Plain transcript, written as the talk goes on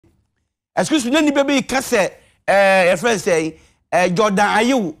Excuse me, ni baby kase your friend say Jordan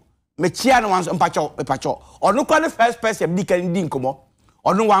ayew me chia no wan pacho or no kwa the first person bi kan di nkomo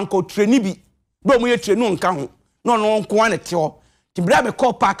or no wan ko train bi do mo ye train no nka ho no nko an te ho ti bra me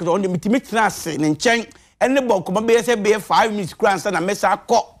call park on the meeting ase ne nchen ene bo ko be say be 5 minutes kran sa na mesa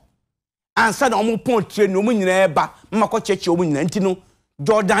ko ansa na omo pon train no mo nyina ba mako cheche omo nyina ntino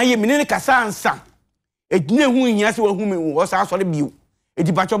Jordan ayew me ne kasa ansa ejine hu hia se wa hu me wo sa so le biu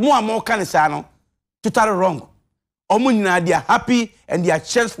edi pacho mo amo kan sa no totally wrong. Omo nyina they are happy and they are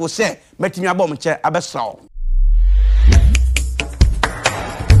cheerful say metimi abom che abesaw.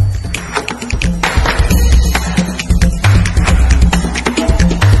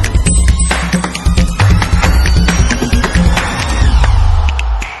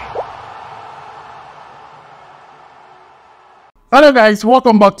 Hello guys,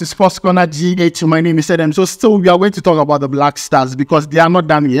 welcome back to Sports Corner GH. My name is Edmund. So still we are going to talk about the Black Stars because they are not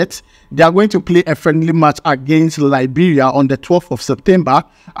done yet. They are going to play a friendly match against Liberia on the 12th of September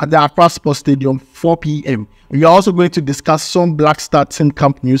at the Accra Sports Stadium, 4 p.m. We are also going to discuss some Black Star team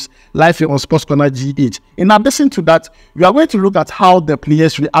camp news live here on Sports Corner GH. In addition to that, we are going to look at how the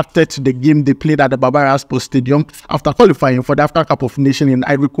players reacted to the game they played at the Barbara Sports Stadium after qualifying for the African Cup of Nations in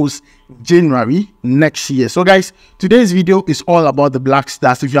Ivory Coast January next year. So guys, today's video is all about the Black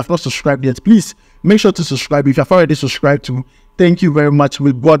Stars. If you have not subscribed yet, please make sure to subscribe. If you have already subscribed to, thank you very much.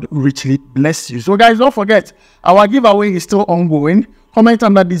 Will God richly bless you. So guys, don't forget, our giveaway is still ongoing. Comment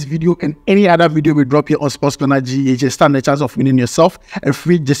under this video and any other video we drop here on Sports Corner GH. Stand a chance of winning yourself a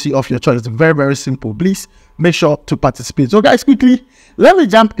free jersey of your choice. Very, very simple. Please make sure to participate. So guys, quickly, let me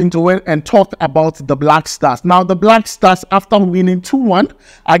jump into it and talk about the Black Stars. Now, the Black Stars, after winning 2-1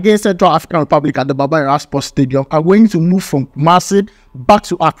 against Central African Republic at the Barbara Sports Stadium, are going to move from Kumasi back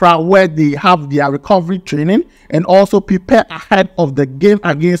to Accra, where they have their recovery training and also prepare ahead of the game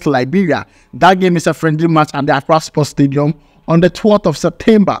against Liberia. That game is a friendly match at the Accra Sports Stadium on the 12th of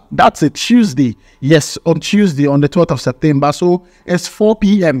September. That's a Tuesday. Yes, on Tuesday, on the 12th of September. So it's 4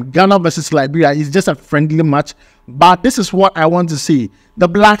 p.m. Ghana versus Liberia is just a friendly match. But this is what I want to see. The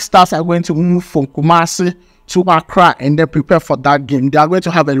Black Stars are going to move from Kumasi to Accra and then prepare for that game. They are going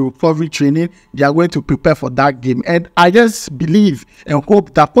to have a recovery training. They are going to prepare for that game. And I just believe and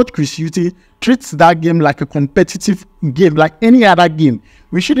hope that Coach Chris Hughton treats that game like a competitive game, like any other game.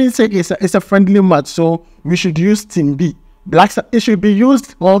 We shouldn't say it's a friendly match, so we should use Team B. Black Star, it should be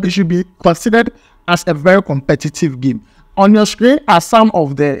used, or it should be considered as a very competitive game. On your screen are some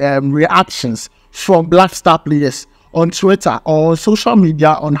of the reactions from Black Star players on Twitter or on social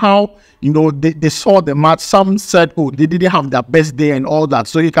media on how, you know, they saw the match. Some said, oh, they didn't have their best day and all that.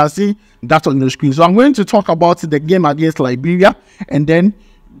 So you can see that on your screen. So I'm going to talk about the game against Liberia, and then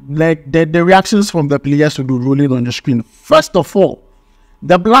like the reactions from the players will be rolling on the screen. First of all,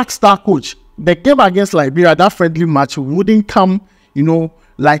 the Black Star coach, the game against Liberia, that friendly match wouldn't come, you know,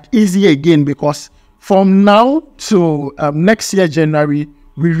 like easy again, because from now to next year, January,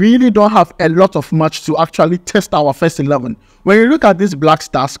 we really don't have a lot of match to actually test our first 11. When you look at this Black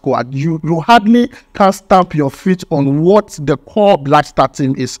Star squad, you hardly can stamp your feet on what the core Black Star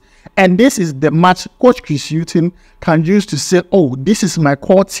team is. And this is the match Coach Chris Hughton can use to say, oh, this is my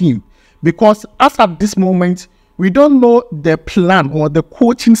core team. Because as at this moment, we don't know the plan or the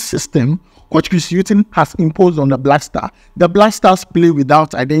coaching system Coach Chris Hughton has imposed on the Black Star. The Black Stars play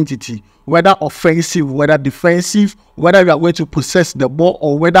without identity, whether offensive, whether defensive, whether you are going to possess the ball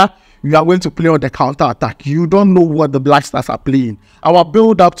or whether you are going to play on the counter attack. You don't know what the Black Stars are playing. Our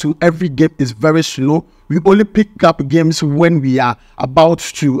build up to every game is very slow. We only pick up games when we are about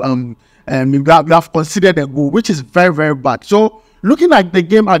to we have considered a goal, which is very, very bad. So looking at the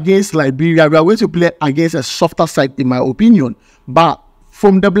game against Liberia, we are going to play against a softer side, in my opinion. But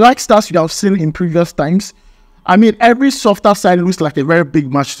from the Black Stars you have seen in previous times, I mean, every softer side looks like a very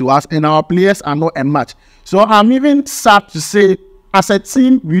big match to us, and our players are not a match. So I'm even sad to say, as a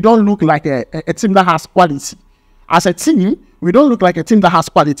team, we don't look like a team that has quality. As a team, we don't look like a team that has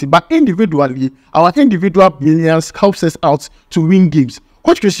quality, but individually, our individual brilliance helps us out to win games.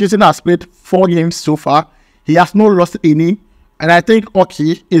 Coach Chris Hughton has played 4 games so far. He has not lost any, and I think,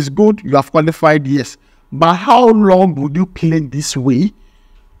 okay, it's good, you have qualified, yes. But how long would you play this way?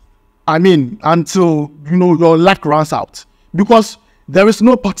 I mean, until, you know, your luck runs out. Because there is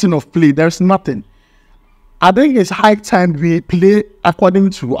no pattern of play. There is nothing. I think it's high time we play according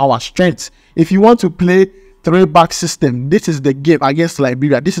to our strengths. If you want to play 3-back system, this is the game against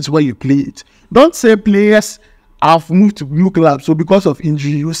Liberia. This is where you play it. Don't say players have moved to new clubs, so because of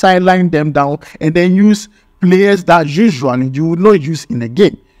injury, you sideline them down and then use players that usually you would not use in a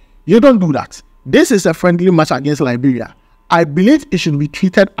game. You don't do that. This is a friendly match against Liberia. I believe it should be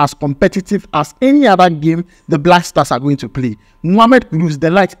treated as competitive as any other game the Black Stars are going to play. Mohammed Kudus, the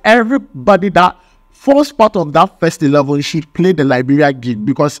likes, everybody that forms part of that first 11 should play the Liberia game,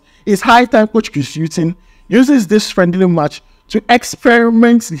 because it's high time Coach Hughton uses this friendly match to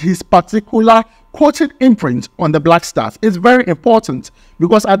experiment his particular coaching imprint on the Black Stars. It's very important,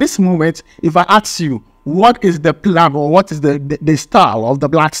 because at this moment, if I ask you, what is the plan or what is the style of the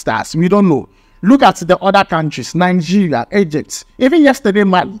Black Stars, we don't know. Look at the other countries, Nigeria, Egypt, even yesterday,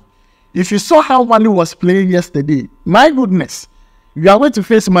 Mali. If you saw how Mali was playing yesterday, my goodness, you are going to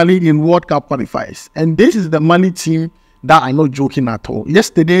face Mali in World Cup qualifiers. And this is the Mali team that I'm not joking at all.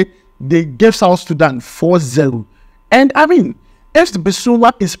 Yesterday, they gave South Sudan 4-0. And I mean, if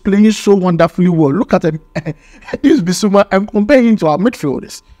Bissouma is playing so wonderfully well, look at him. This Bissouma, and compare him to our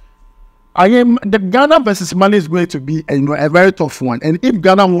midfielders. The Ghana versus Mali is going to be a very tough one. And if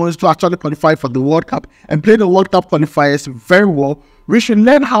Ghana wants to actually qualify for the World Cup and play the World Cup qualifiers very well, we should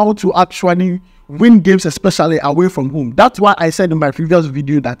learn how to actually win games, especially away from home. That's why I said in my previous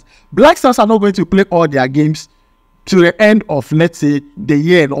video that Black Stars are not going to play all their games to the end of, let's say, the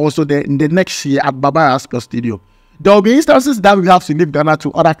year, and also in the next year at Baba Asper Stadium. There will be instances that we have to leave Ghana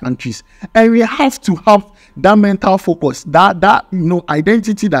to other countries, and we have to have that mental focus, that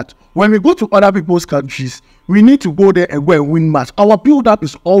identity that when we go to other people's countries, we need to go there and go and win match. Our build-up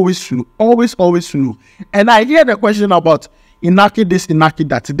is always slow, always slow. And I hear the question about inaki this, inaki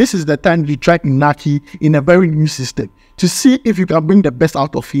that. This is the time you try inaki in a very new system to see if you can bring the best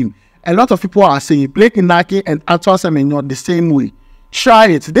out of him. A lot of people are saying play inaki and Antoine Semenyo the same way. Try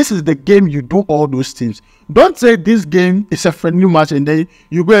it. This is the game you do all those things. Don't say this game is a friendly match and then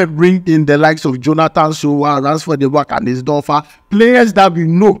you go and bring in the likes of Jonathan Sowah, Ransford the Work, and Isdorfer, players that we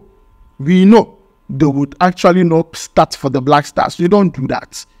know they would actually not start for the Black Stars. You don't do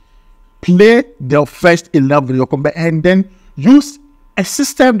that. Play the first 11 and then use a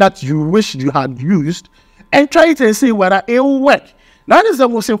system that you wish you had used and try it and see whether it will work. That is the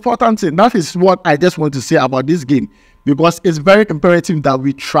most important thing. That is what I just want to say about this game, because it's very imperative that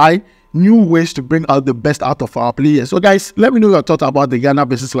we try new ways to bring out the best out of our players. So guys, let me know your thoughts about the Ghana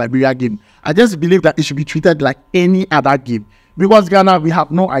versus Liberia game. I just believe that it should be treated like any other game, because Ghana, we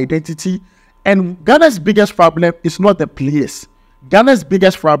have no identity, and Ghana's biggest problem is not the players. Ghana's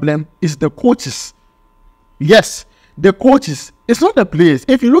biggest problem is the coaches. Yes, the coaches. It's not the players.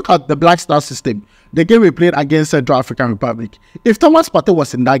 If you look at the Black Star system, the game we played against Central African Republic, if Thomas Partey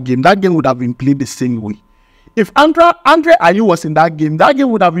was in that game would have been played the same way. If Andre Ayew was in that game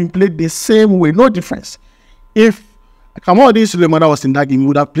would have been played the same way, no difference. If Kamaldeen Sulemana was in that game, he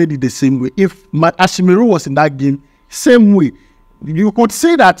would have played it the same way. If Ashimiru was in that game, same way. You could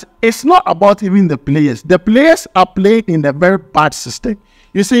say that it's not about even the players. The players are playing in a very bad system.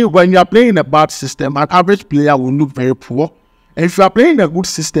 You see, when you are playing in a bad system, an average player will look very poor. And if you are playing in a good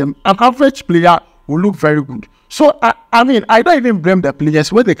system, an average player will look very good. So, I mean, I don't even blame the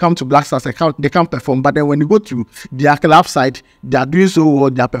players. When they come to Black Stars, they can't perform. But then when you go to their club side, they are doing so well,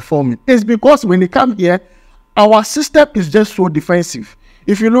 they are performing. It's because when they come here, our system is just so defensive.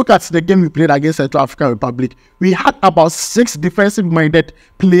 If you look at the game we played against Central African Republic, we had about 6 defensive-minded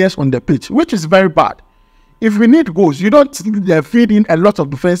players on the pitch, which is very bad. If we need goals, you don't feed in a lot of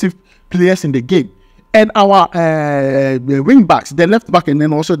defensive players in the game. And our wing backs, the left back and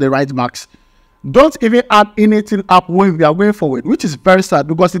then also the right backs, don't even add anything up when we are going forward, which is very sad,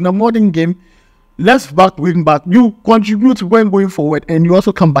 because in the modern game, left back, wing back, you contribute when going forward and you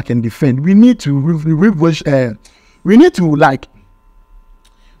also come back and defend. We need to rethink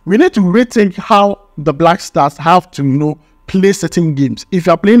how the Black Stars have to play certain games. If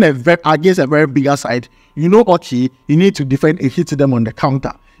you are playing against a very bigger side, okay, you need to defend and hit them on the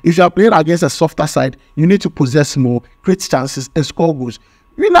counter. If you are playing against a softer side, you need to possess more, create chances, and score goals.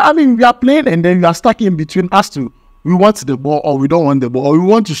 We are playing and then you are stuck in between us two. We want the ball or we don't want the ball, or we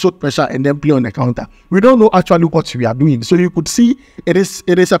want to show pressure and then play on the counter. We don't know actually what we are doing. So you could see it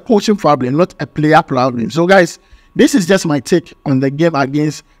is a coaching problem, not a player problem. So guys, this is just my take on the game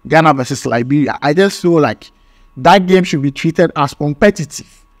against Ghana versus Liberia. I just feel like that game should be treated as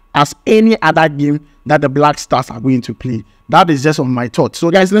competitive as any other game that the Black Stars are going to play. That is just on my thoughts.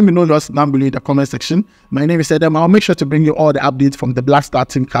 So guys, let me know yours down below in the comment section. My name is Edmund. I'll make sure to bring you all the updates from the Black Star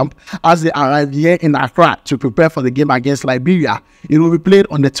team camp as they arrive here in Accra to prepare for the game against Liberia. It will be played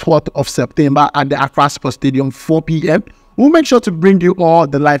on the 12th of September at the Accra Sports Stadium, 4 p.m. We'll make sure to bring you all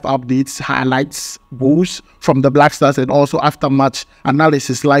the live updates, highlights, goals from the Black Stars, and also after-match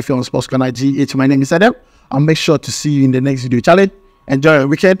analysis live here on Sports Corner GH. My name is Edmund. I'll make sure to see you in the next video. Challenge. Enjoy your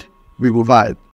weekend. We will vibe.